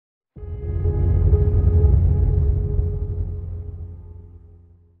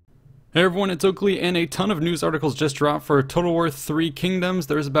Hey everyone, it's Oakley, and a ton of news articles just dropped for Total War 3 Kingdoms.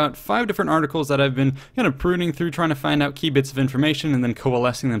 There's about 5 different articles that I've been kind of pruning through, trying to find out key bits of information and then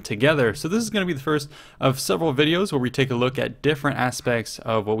coalescing them together. So this is going to be the first of several videos where we take a look at different aspects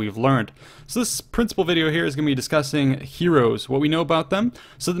of what we've learned. So this principal video here is going to be discussing heroes, what we know about them.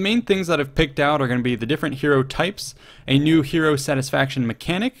 So the main things that I've picked out are going to be the different hero types, a new hero satisfaction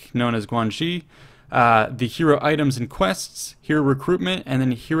mechanic known as Guanxi, the hero items and quests, hero recruitment, and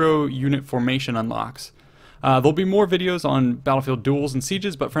then hero unit formation unlocks. There'll be more videos on battlefield duels and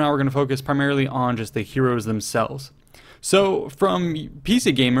sieges, but for now we're going to focus primarily on just the heroes themselves. So from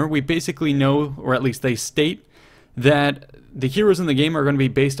PC Gamer, we basically know, or at least they state, that the heroes in the game are going to be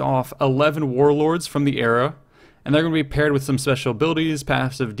based off 11 warlords from the era, and they're going to be paired with some special abilities,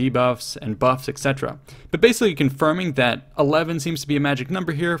 passive debuffs, and buffs, etc. But basically confirming that 11 seems to be a magic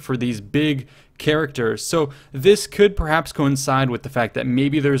number here for these big characters. So this could perhaps coincide with the fact that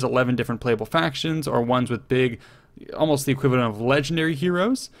maybe there's 11 different playable factions, or ones with big, almost the equivalent of legendary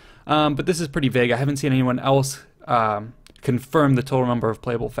heroes. But this is pretty vague. I haven't seen anyone else confirm the total number of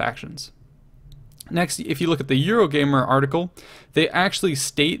playable factions. Next, if you look at the Eurogamer article, they actually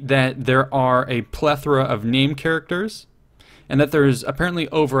state that there are a plethora of name characters and that there's apparently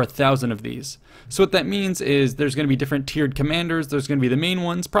over 1,000 of these. So what that means is there's going to be different tiered commanders. There's going to be the main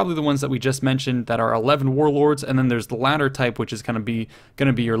ones, probably the ones that we just mentioned, that are 11 warlords, and then there's the latter type, which is going to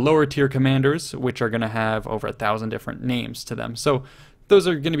be your lower tier commanders, which are going to have over 1,000 different names to them. So those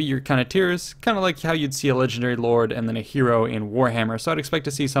are going to be your kind of tiers, kind of like how you'd see a legendary lord and then a hero in Warhammer. So I'd expect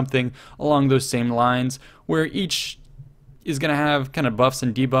to see something along those same lines, where each is going to have kind of buffs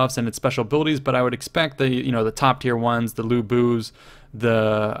and debuffs and its special abilities, but I would expect the top tier ones, the Lu Bus,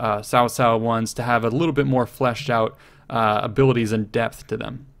 the Cao Cao ones, to have a little bit more fleshed out abilities and depth to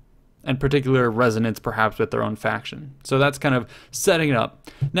them, and particular resonance perhaps with their own faction. So that's kind of setting it up.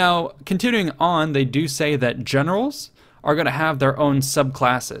 Now, continuing on, they do say that generals are going to have their own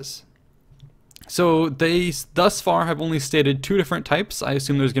subclasses. So they thus far have only stated 2 different types. I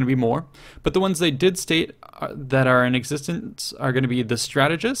assume there's going to be more, but the ones they did state that are in existence are going to be the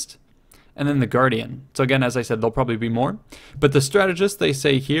strategist and then the guardian. So again, as I said, there'll probably be more, but the strategist, they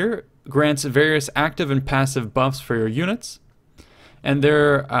say here, grants various active and passive buffs for your units, and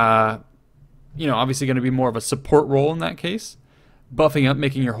they're obviously going to be more of a support role in that case, buffing up,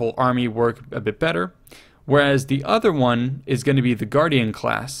 making your whole army work a bit better. Whereas the other one is going to be the Guardian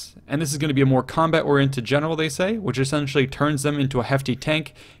class, and this is going to be a more combat-oriented general, they say, which essentially turns them into a hefty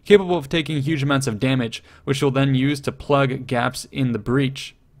tank capable of taking huge amounts of damage, which you'll then use to plug gaps in the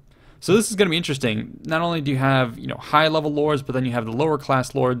breach. So this is going to be interesting. Not only do you have high-level lords, but then you have the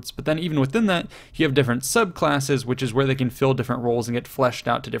lower-class lords, but then even within that, you have different subclasses, which is where they can fill different roles and get fleshed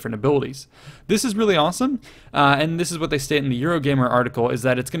out to different abilities. This is really awesome, and this is what they state in the Eurogamer article, is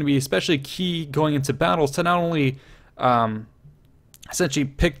that it's going to be especially key going into battles to not only essentially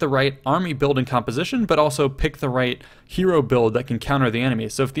pick the right army build and composition, but also pick the right hero build that can counter the enemy.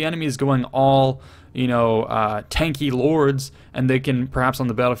 So if the enemy is going all tanky lords, and they can perhaps on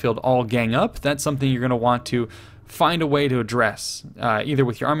the battlefield all gang up, that's something you're going to want to find a way to address, either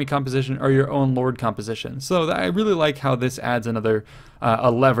with your army composition or your own lord composition. So I really like how this adds another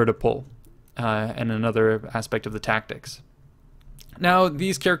a lever to pull, and another aspect of the tactics. Now,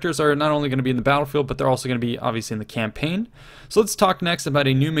 these characters are not only going to be in the battlefield, but they're also going to be obviously in the campaign. So let's talk next about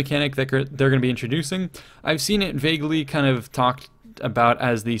a new mechanic that they're going to be introducing. I've seen it vaguely kind of talked about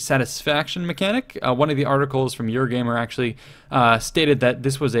as the satisfaction mechanic. One of the articles from Eurogamer actually stated that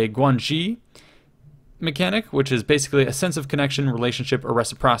this was a Guanxi mechanic, which is basically a sense of connection, relationship, or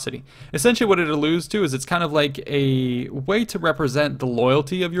reciprocity. Essentially what it alludes to is it's kind of like a way to represent the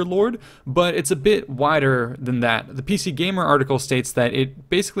loyalty of your lord, but it's a bit wider than that. The PC Gamer article states that it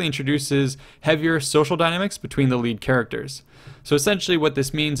basically introduces heavier social dynamics between the lead characters. So essentially what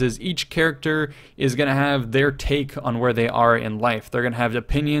this means is each character is going to have their take on where they are in life. They're going to have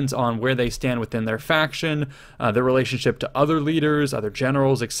opinions on where they stand within their faction, their relationship to other leaders, other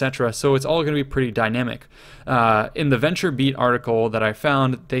generals, etc. So it's all going to be pretty dynamic. In the Venture Beat article that I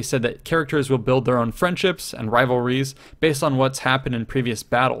found, they said that characters will build their own friendships and rivalries based on what's happened in previous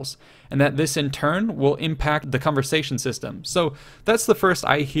battles, and that this in turn will impact the conversation system. So that's the first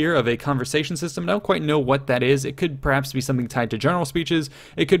I hear of a conversation system. I don't quite know what that is. It could perhaps be something tied to general speeches.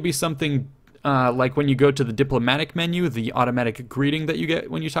 It could be something like when you go to the diplomatic menu, the automatic greeting that you get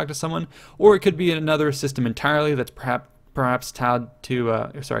when you talk to someone, or it could be another system entirely that's perhaps tied to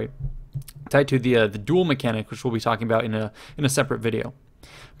the dual mechanic, which we'll be talking about in a separate video.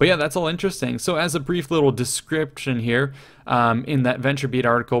 But yeah, that's all interesting. So as a brief little description here, in that VentureBeat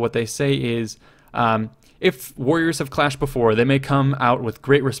article, what they say is If warriors have clashed before, they may come out with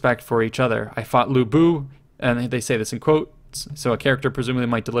great respect for each other. I fought Lu Bu, and they say this in quotes, so a character presumably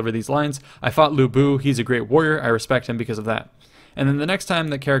might deliver these lines. I fought Lu Bu, he's a great warrior, I respect him because of that. And then the next time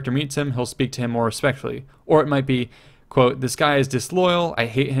the character meets him, he'll speak to him more respectfully. Or it might be, quote, this guy is disloyal, I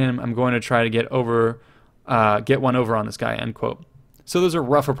hate him, I'm going to try to get one over on this guy, end quote. So those are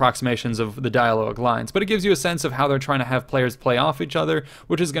rough approximations of the dialogue lines, but it gives you a sense of how they're trying to have players play off each other,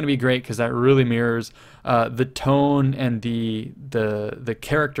 which is going to be great because that really mirrors the tone and the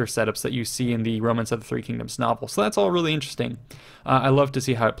character setups that you see in the Romance of the Three Kingdoms novel. So that's all really interesting. I love to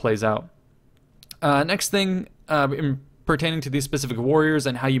see how it plays out. Next thing, pertaining to these specific warriors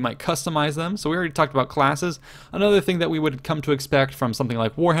and how you might customize them. So we already talked about classes. Another thing that we would come to expect from something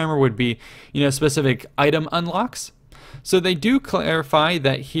like Warhammer would be, specific item unlocks. So they do clarify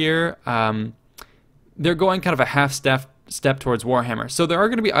that here they're going kind of a half step towards Warhammer. So there are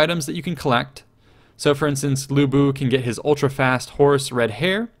going to be items that you can collect. So for instance, Lu Bu can get his ultra fast horse Red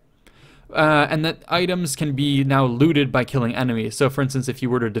Hair. And that items can be now looted by killing enemies. So for instance, if you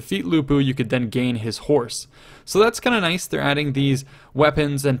were to defeat Lu Bu, you could then gain his horse. So that's kind of nice. They're adding these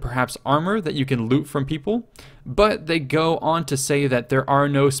weapons and perhaps armor that you can loot from people. But they go on to say that there are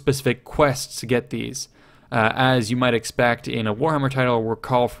no specific quests to get these. As you might expect in a Warhammer title where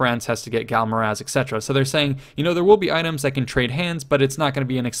Karl Franz has to get Galmaraz, etc. So they're saying, there will be items that can trade hands, but it's not going to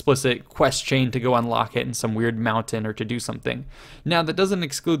be an explicit quest chain to go unlock it in some weird mountain or to do something. Now, that doesn't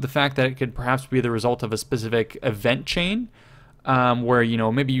exclude the fact that it could perhaps be the result of a specific event chain,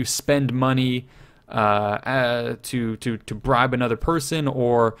 where, maybe you spend money to bribe another person,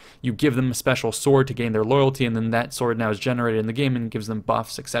 or you give them a special sword to gain their loyalty, and then that sword now is generated in the game and gives them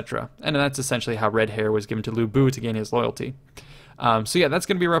buffs, etc. And that's essentially how Red Hair was given to Lu Bu to gain his loyalty. So yeah, that's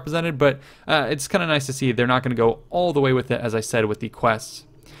going to be represented, but it's kind of nice to see they're not going to go all the way with it, as I said, with the quests.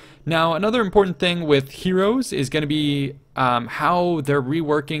 Now, another important thing with heroes is going to be how they're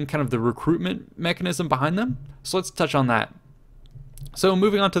reworking kind of the recruitment mechanism behind them. So let's touch on that. So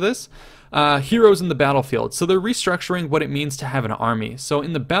moving on to this, heroes in the battlefield. So they're restructuring what it means to have an army. So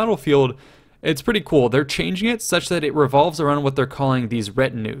in the battlefield, it's pretty cool. They're changing it such that it revolves around what they're calling these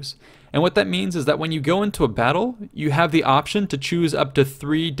retinues. And what that means is that when you go into a battle, you have the option to choose up to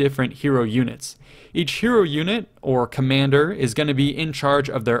 3 different hero units. Each hero unit or commander is going to be in charge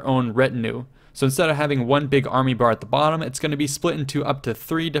of their own retinue. So instead of having one big army bar at the bottom, it's going to be split into up to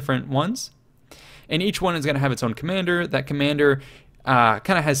 3 different ones. And each one is going to have its own commander. That commander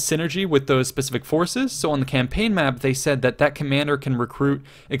kind of has synergy with those specific forces. So on the campaign map, they said that that commander can recruit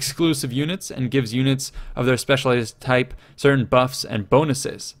exclusive units and gives units of their specialized type certain buffs and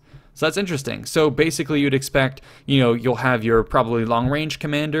bonuses. So that's interesting. So basically you'd expect, you'll have your probably long-range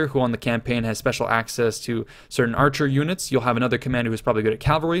commander who on the campaign has special access to certain archer units. You'll have another commander who's probably good at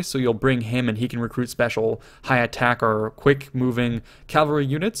cavalry, so you'll bring him and he can recruit special high attack or quick-moving cavalry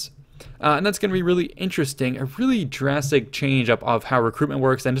units. And that's going to be really interesting, a really drastic change up of how recruitment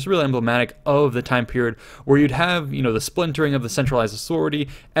works, and just really emblematic of the time period where you'd have, the splintering of the centralized authority.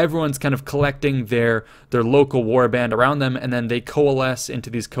 Everyone's kind of collecting their local warband around them, and then they coalesce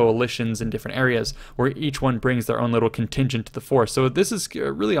into these coalitions in different areas where each one brings their own little contingent to the force. So this is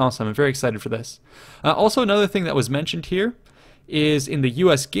really awesome. I'm very excited for this. Also, another thing that was mentioned here is in the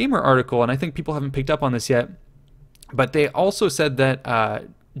US Gamer article, and I think people haven't picked up on this yet, but they also said that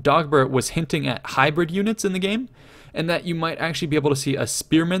Dogbert was hinting at hybrid units in the game, and that you might actually be able to see a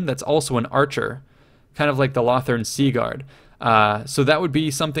spearman that's also an archer, kind of like the Lothern Sea Guard. So that would be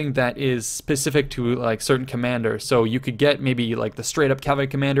something that is specific to like certain commanders. So you could get maybe like the straight up cavalry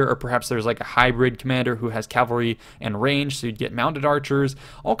commander, or perhaps there's like a hybrid commander who has cavalry and range, so you'd get mounted archers,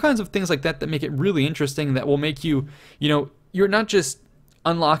 all kinds of things like that that make it really interesting, that will make you, you're not just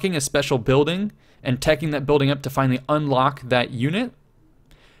unlocking a special building and teching that building up to finally unlock that unit,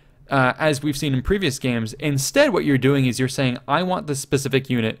 as we've seen in previous games. Instead, what you're doing is you're saying, I want this specific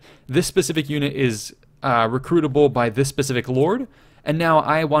unit. This specific unit is recruitable by this specific lord, and now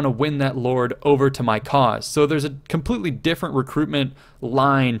I want to win that lord over to my cause. So there's a completely different recruitment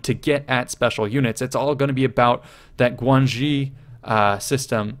line to get at special units. It's all going to be about that Guanxi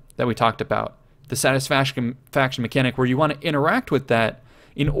system that we talked about, the satisfaction mechanic, where you want to interact with that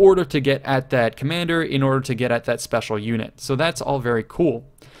in order to get at that commander, in order to get at that special unit. So that's all very cool.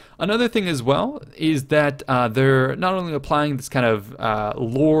 Another thing as well is that they're not only applying this kind of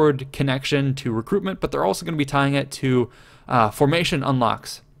lord connection to recruitment, but they're also going to be tying it to formation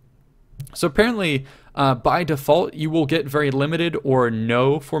unlocks. So apparently, by default, you will get very limited or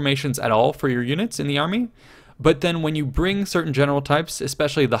no formations at all for your units in the army. But then when you bring certain general types,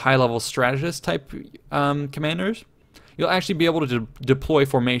 especially the high-level strategist type commanders, you'll actually be able to deploy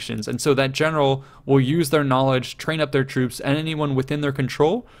formations. And so that general will use their knowledge, train up their troops, and anyone within their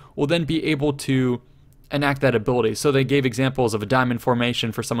control will then be able to enact that ability. So they gave examples of a diamond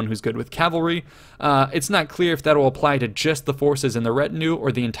formation for someone who's good with cavalry. It's not clear if that will apply to just the forces in the retinue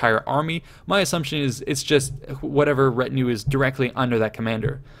or the entire army. My assumption is it's just whatever retinue is directly under that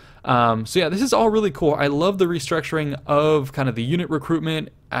commander. So yeah, this is all really cool. I love the restructuring of kind of the unit recruitment,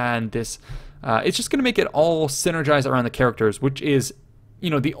 and this it's just going to make it all synergize around the characters, which is, you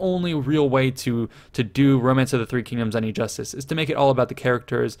know, the only real way to do Romance of the Three Kingdoms any justice, is to make it all about the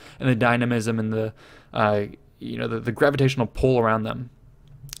characters and the dynamism and the you know, the gravitational pull around them.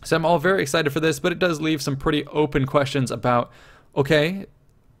 So I'm all very excited for this, but it does leave some pretty open questions about, okay,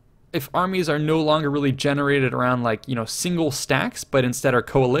 if armies are no longer really generated around, like, you know, single stacks, but instead are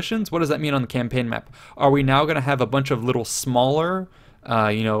coalitions, what does that mean on the campaign map? Are we now going to have a bunch of little smaller,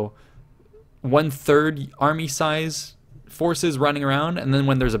 you know, 1/3 army size forces running around, and then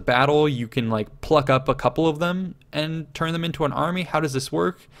when there's a battle you can like pluck up a couple of them and turn them into an army? How does this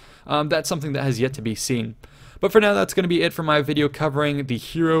work? That's something that has yet to be seen. But for now, that's going to be it for my video covering the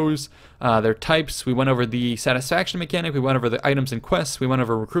heroes, their types. We went over the satisfaction mechanic, we went over the items and quests, we went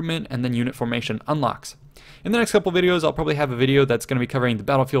over recruitment, and then unit formation unlocks. In the next couple videos, I'll probably have a video that's going to be covering the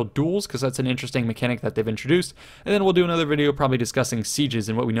battlefield duels, because that's an interesting mechanic that they've introduced, and then we'll do another video probably discussing sieges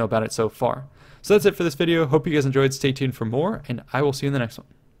and what we know about it so far. So that's it for this video. Hope you guys enjoyed. Stay tuned for more, and I will see you in the next one.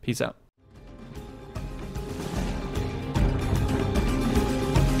 Peace out.